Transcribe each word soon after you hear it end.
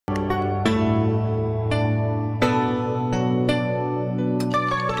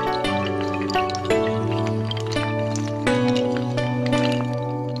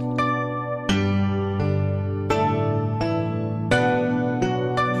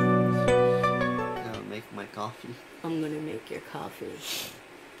coffee. I'm gonna make your coffee.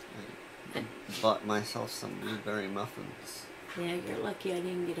 I bought myself some blueberry muffins. Yeah, you're lucky I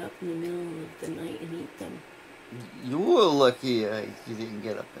didn't get up in the middle of the night and eat them. You were lucky you didn't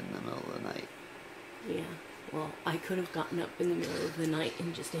get up in the middle of the night. Yeah, well, I could have gotten up in the middle of the night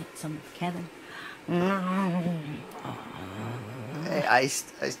and just ate some of Kevin. Hey, I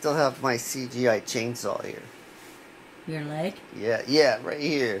still have my CGI chainsaw here. Your leg? Yeah, right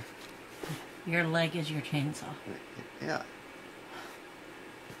here. Your leg is your chainsaw. Yeah.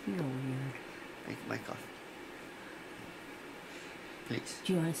 You're weird. Make my coffee. Please.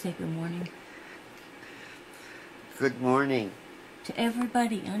 Do you want to say good morning? Good morning. To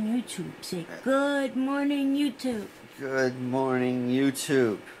everybody on YouTube, say good morning, YouTube. Good morning,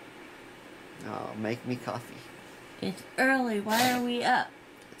 YouTube. Oh, make me coffee. It's early. Why are we up?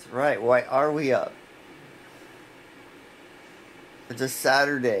 That's right. Why are we up? It's a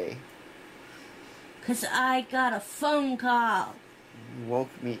Saturday. 'Cause I got a phone call. You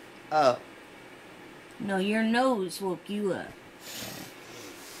woke me up. No, your nose woke you up.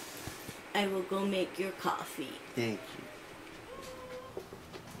 I will go make your coffee. Thank you.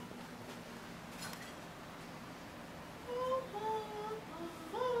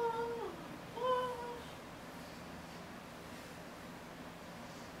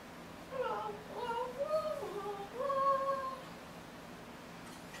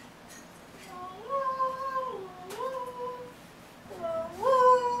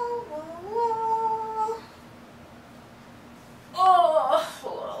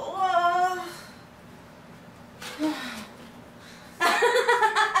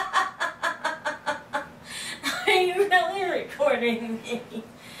 Me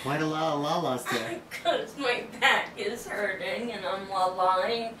Quite a lot of la-las there. because my back is hurting and I'm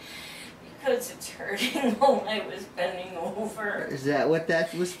lying because it's hurting while I was bending over. Is that what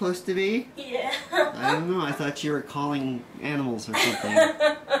that was supposed to be? Yeah. I don't know. I thought you were calling animals or something.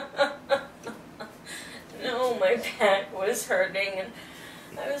 No, my back was hurting and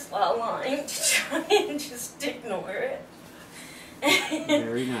I was lying to try and just ignore it.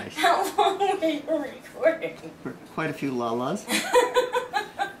 Very nice. How long were you recording? For quite a few la-las.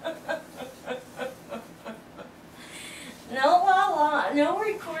 No la-la, no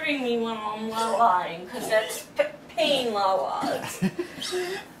recording me when I'm la-lying, because that's pain la-las.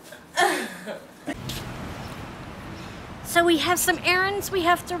 So we have some errands we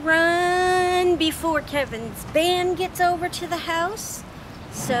have to run before Kevin's band gets over to the house.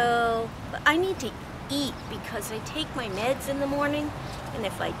 So, but I need to eat because I take my meds in the morning, and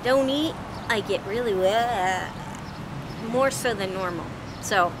if I don't eat, I get really more so than normal.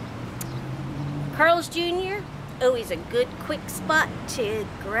 So, Carl's Jr., always a good quick spot to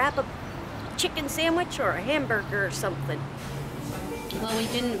grab a chicken sandwich or a hamburger or something. Well, we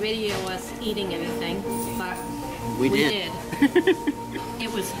didn't video us eating anything, but we did.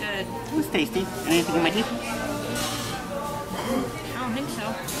 It was good. It was tasty. Anything in my teeth? I don't think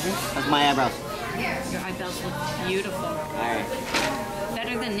so. How's my eyebrows? Your eyebrows look beautiful. Alright.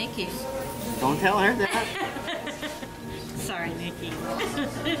 Better than Nikki's. Don't tell her that. Sorry, Nikki.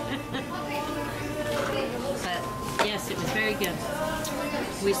 But yes, it was very good.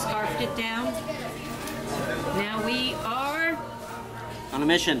 We scarfed it down. Now we are On a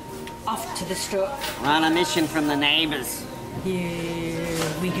mission. off to the store. We're on a mission from the neighbors. Here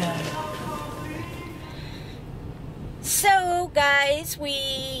we go. So, guys,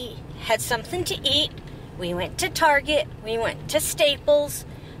 we had something to eat. We went to Target. We went to Staples.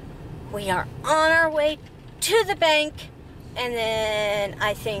 We are on our way to the bank. And then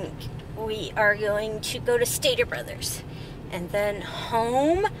I think we are going to go to Stater Brothers. And then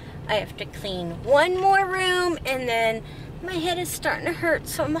home. I have to clean one more room. And then my head is starting to hurt.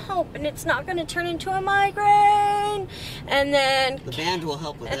 So I'm hoping it's not going to turn into a migraine. And then... The band will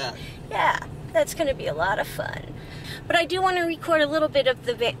help with that. Yeah, that's going to be a lot of fun. But I do want to record a little bit of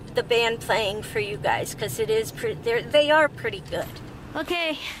the band playing for you guys because it is they are pretty good.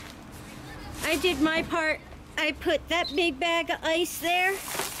 Okay, I did my part. I put that big bag of ice there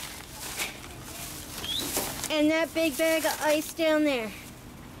and that big bag of ice down there.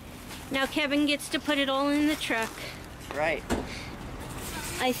 Now Kevin gets to put it all in the truck. That's right.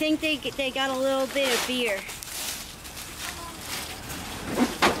 I think they got a little bit of beer.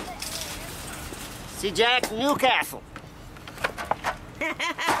 See Jack, Newcastle.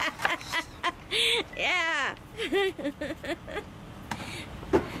 Yeah.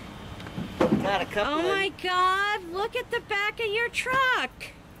 Got a couple. Oh my God, look at the back of your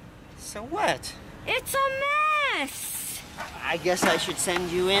truck. So what? It's a mess. I guess I should send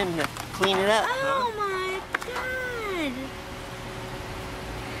you in to clean it up, Oh huh? my God.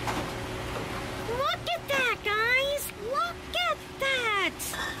 Look at that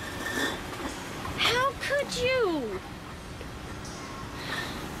you?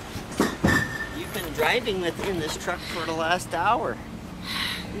 You've been driving within this truck for the last hour.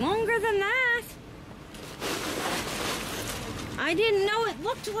 Longer than that. I didn't know it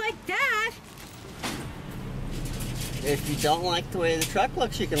looked like that. If you don't like the way the truck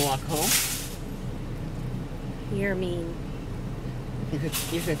looks, you can walk home. You're mean.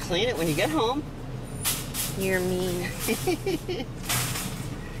 You can clean it when you get home. You're mean. Get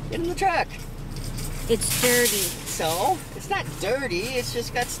in the truck. It's dirty. So? It's not dirty, it's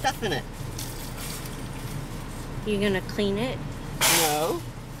just got stuff in it. You gonna clean it? No.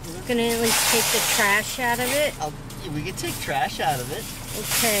 Gonna at least take the trash out of it? We can take trash out of it.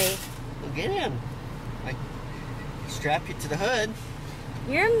 Okay. We'll get in. I strap you to the hood.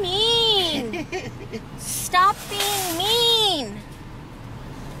 You're mean. Stop being mean.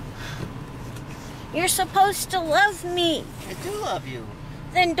 You're supposed to love me. I do love you.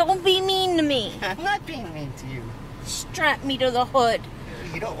 Then don't be mean to me. I'm not being mean to you. Strap me to the hood.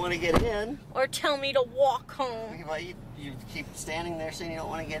 You don't want to get in. Or tell me to walk home. Well, you keep standing there saying you don't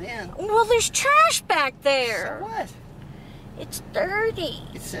want to get in. Well, there's trash back there. So what? It's dirty.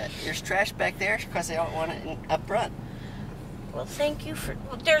 There's trash back there because they don't want it up front. Well, thank you for...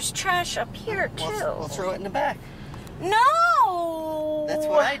 Well, there's trash up here, too. We'll throw it in the back. No! That's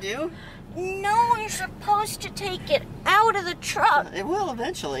what I do. No, you're supposed to take it out of the truck. It will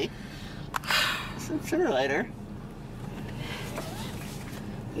eventually. Sooner or later.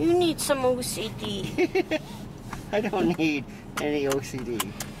 You need some OCD. I don't need any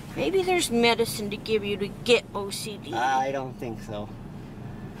OCD. Maybe there's medicine to give you to get OCD. I don't think so.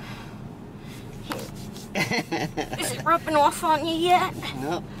 Is it rubbing off on you yet?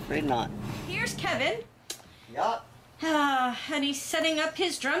 Nope, afraid not. Here's Kevin. Yup. And he's setting up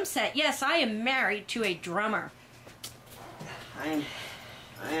his drum set. Yes, I am married to a drummer. I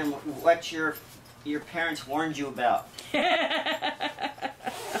am what your parents warned you about. I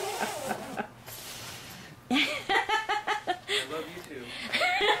love you too.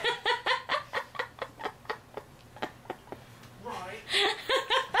 Right.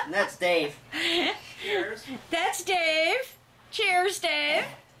 And that's Dave. Cheers. That's Dave. Cheers, Dave.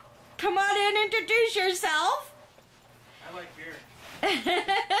 Come on in, introduce yourself. I like beer.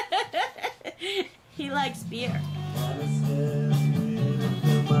 He likes beer.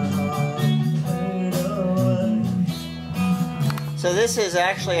 So this is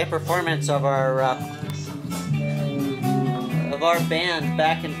actually a performance of our band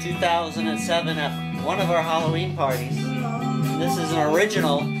back in 2007 at one of our Halloween parties. This is an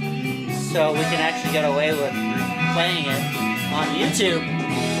original, so we can actually get away with playing it on YouTube.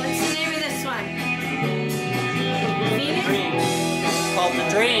 What's the name of this one? Venus? Dream. It's called The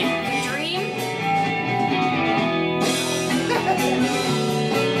Dream. Dream?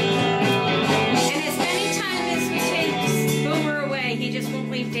 And as many times as we take Boomer away, he just won't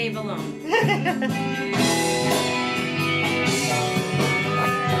leave Dave alone.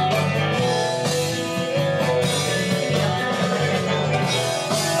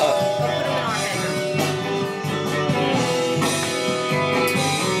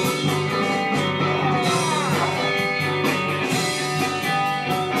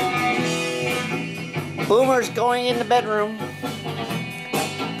 Boomer's going in the bedroom.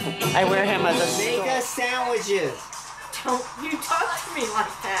 I wear him as a mega sandwiches. Don't you talk to me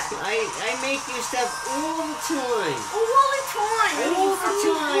like that. I make you stuff all the time. All the time. All the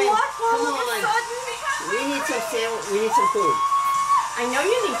time. What? Come All of a on. sudden? We need some we need some food. I know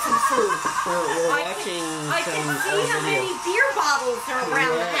you need some food. We're I watching I can some see how video. many beer bottles are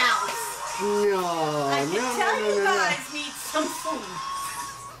around the house. No, I can tell you guys need some food.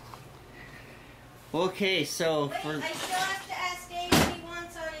 Okay, so for I still have to ask Dave what he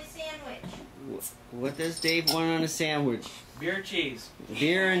wants on his sandwich. what does Dave want on a sandwich? Beer and cheese.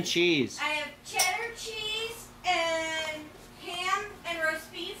 Beer and cheese. I have cheddar cheese and ham and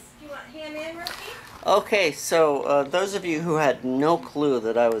roast beef. Do you want ham and roast beef? Okay, so those of you who had no clue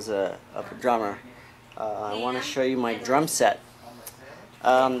that I was a drummer, I want to show you my drum set.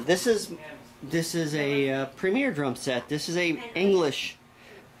 This is a premier drum set. This is a English,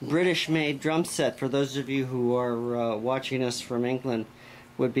 British-made drum set. For those of you who are watching us from England,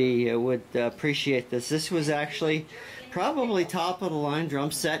 would appreciate this. This was actually probably top of the line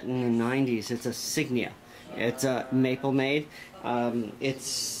drum set in the 90s. It's a Signia. It's maple made.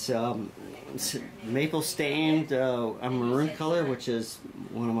 It's maple stained a maroon color, which is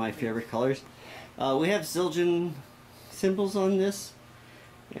one of my favorite colors. We have Zildjian cymbals on this,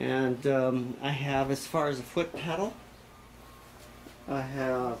 and I have, as far as a foot pedal, I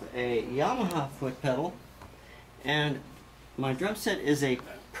have a Yamaha foot pedal, and my drum set is a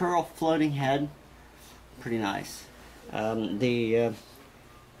pearl floating head pretty nice. The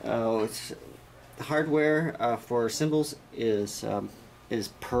hardware for cymbals is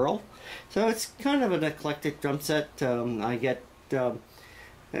pearl, so it's kind of an eclectic drum set. I get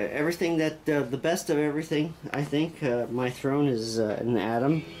everything that the best of everything. I think my throne is an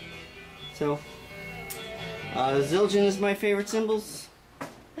atom. So Zildjian is my favorite cymbals.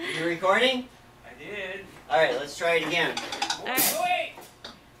 You recording? I did. All right, let's try it again. All right. Wait!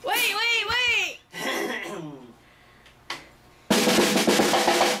 Wait, wait, wait!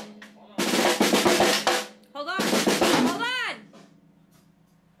 Hold on. Hold on!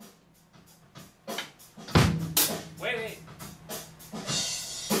 Wait.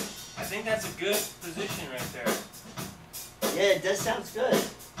 I think that's a good position right there. Yeah, it does sound good.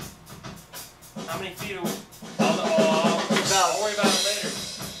 How many feet away? I'll worry about it later.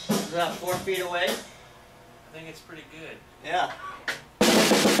 About 4 feet away. I think it's pretty good. Yeah.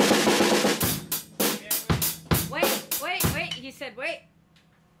 Wait. He said wait.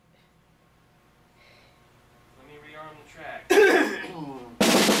 Let me rearm the track. Wait!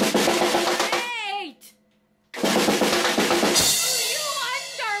 You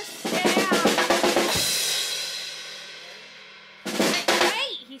understand?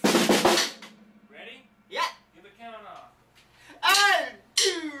 Wait, he said. Ready? Yeah. Give a count off. 1,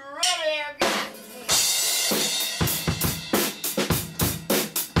 2, ready, go.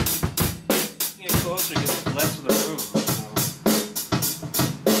 Get closer, get less of the room.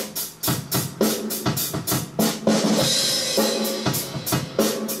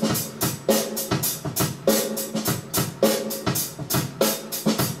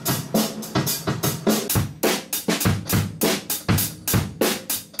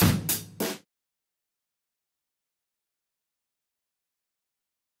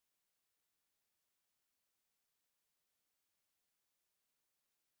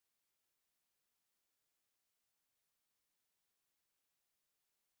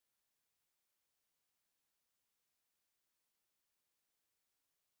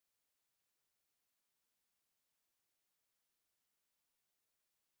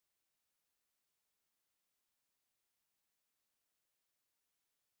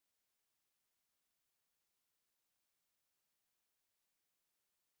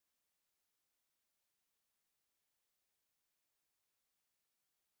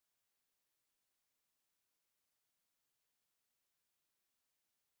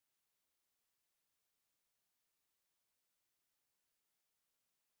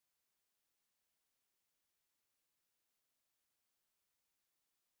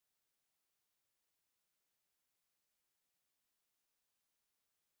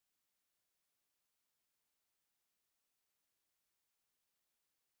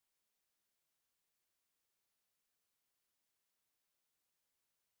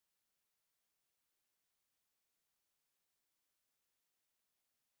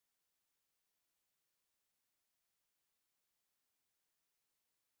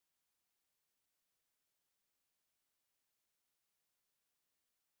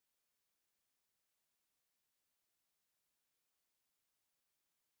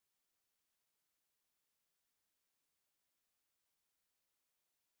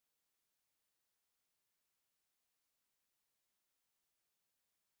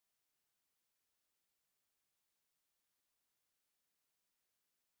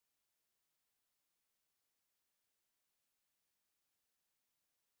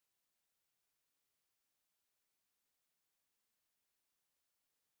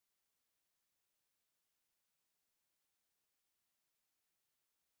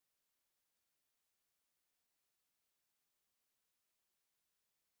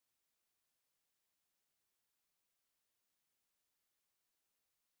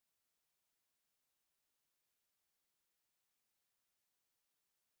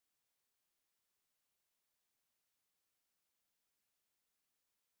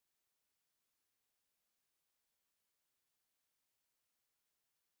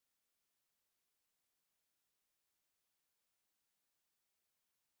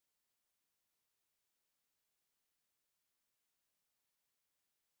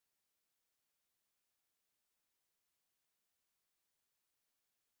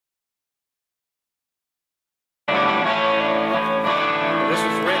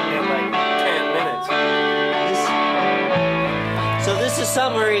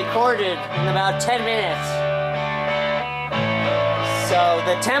 Some are recorded in about 10 minutes. So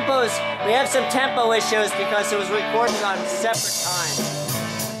the tempos, we have some tempo issues because it was recorded on separate times.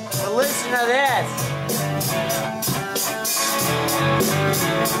 But listen to this.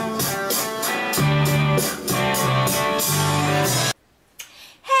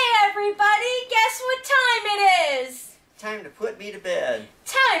 Hey everybody, guess what time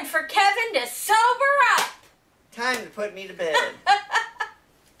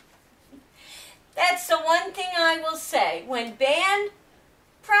the one thing I will say. When band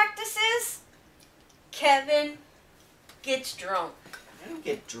practices, Kevin gets drunk. I don't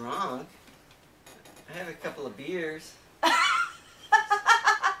get drunk. I have a couple of beers.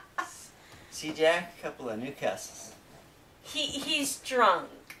 See, Jack? A couple of Newcastles. He's drunk.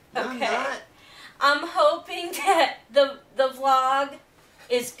 No, Okay. I'm not. I'm hoping that the vlog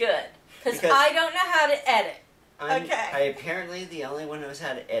is good. Because I don't know how to edit. I'm Okay. apparently the only one who knows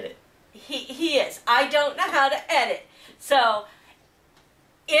how to edit. He is. I don't know how to edit. So,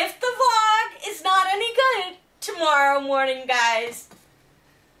 if the vlog is not any good tomorrow morning, guys,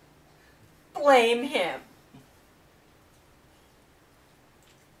 blame him.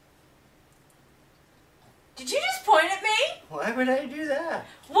 Did you just point at me? Why would I do that?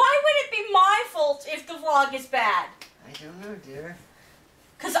 Why would it be my fault if the vlog is bad? I don't know, dear.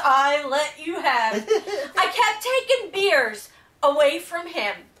 Because I let you have. I kept taking beers away from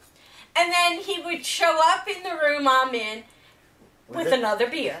him. And then he would show up in the room I'm in with another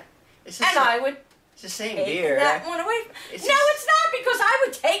beer. And I would It's the same take beer. that one away. It's No, it's not, because I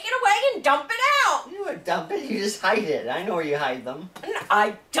would take it away and dump it out. You would dump it, you just hide it. I know where you hide them. And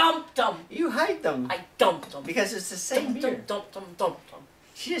I dumped them. You hide them. I dumped them. Because it's the same beer. Dumped them.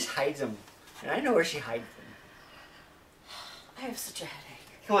 She just hides them. And I know where she hides them. I have such a headache.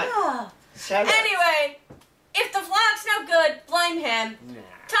 Come on. Ah. Shout out. Anyway, if the vlog's no good, blame him. Nah.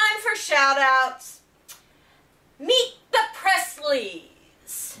 Time for shout-outs. Meet the Presleys.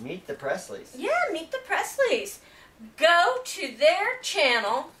 Meet the Presleys. Yeah, meet the Presleys. Go to their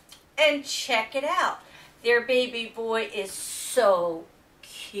channel and check it out. Their baby boy is so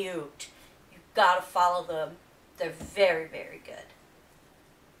cute. You've got to follow them. They're very, very good.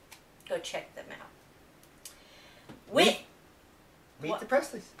 Go check them out. Meet the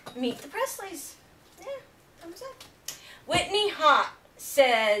Presleys. Meet the Presleys. Yeah, thumbs up. Whitney Hot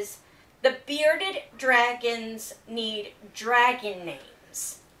says, the bearded dragons need dragon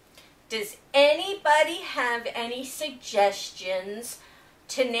names. Does anybody have any suggestions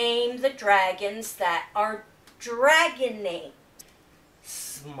to name the dragons that are dragon names?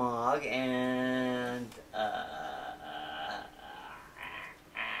 Smog and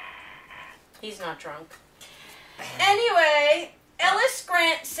He's not drunk. Anyway, Ellis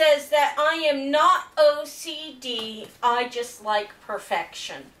Grant says that I am not OCD, I just like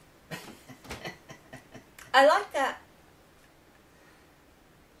perfection. I like that.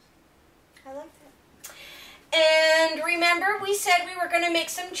 I like that. And remember, we said we were going to make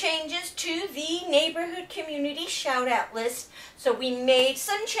some changes to the neighborhood community shout-out list. So we made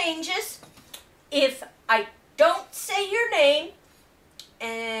some changes. If I don't say your name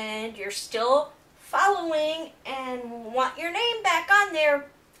and you're still following and want your name back on there,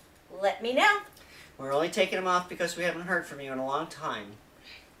 let me know. we're only taking them off because we haven't heard from you in a long time.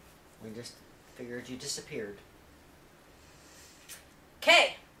 We just figured you disappeared.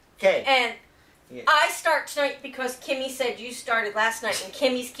 Okay. Okay. And Yeah. I start tonight because Kimmy said you started last night, and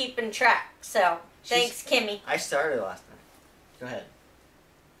Kimmy's keeping track. So, thanks, Kimmy. I started last night. Go ahead.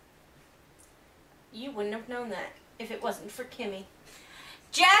 You wouldn't have known that if it wasn't for Kimmy.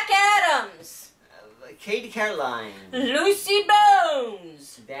 Jack Adams. Katie Caroline. Lucy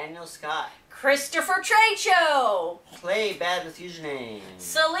Bones. Daniel Scott. Christopher Trecho. Clay Bad with Username.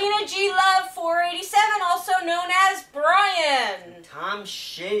 Selena G. Love 487, also known as Brian. Tom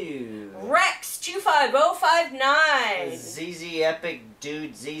Shue. Rex 25059. ZZ Epic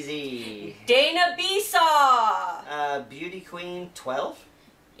Dude ZZ. Dana Besaw. Beauty Queen 12.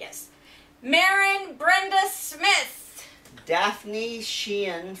 Yes. Marin Brenda Smith. Daphne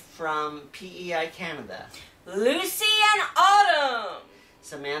Sheehan from PEI Canada. Lucy and Autumn.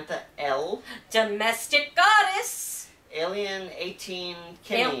 Samantha L. Domestic Goddess. Alien 18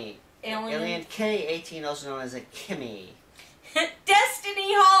 Kimmy. Alien. Kenny 18, also known as a Kimmy.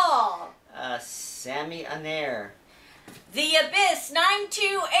 Destiny Hall. Sammy Anair. The Abyss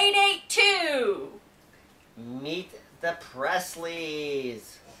 92882. Meet the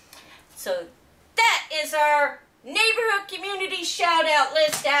Presleys. So that is our neighborhood community shout out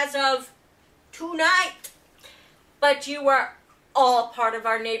list as of tonight. But you are all part of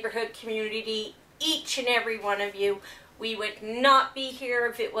our neighborhood community, each and every one of you. We would not be here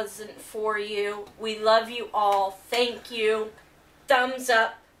if it wasn't for you. We love you all. Thank you. Thumbs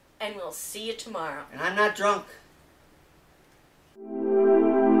up, and we'll see you tomorrow. And I'm not drunk.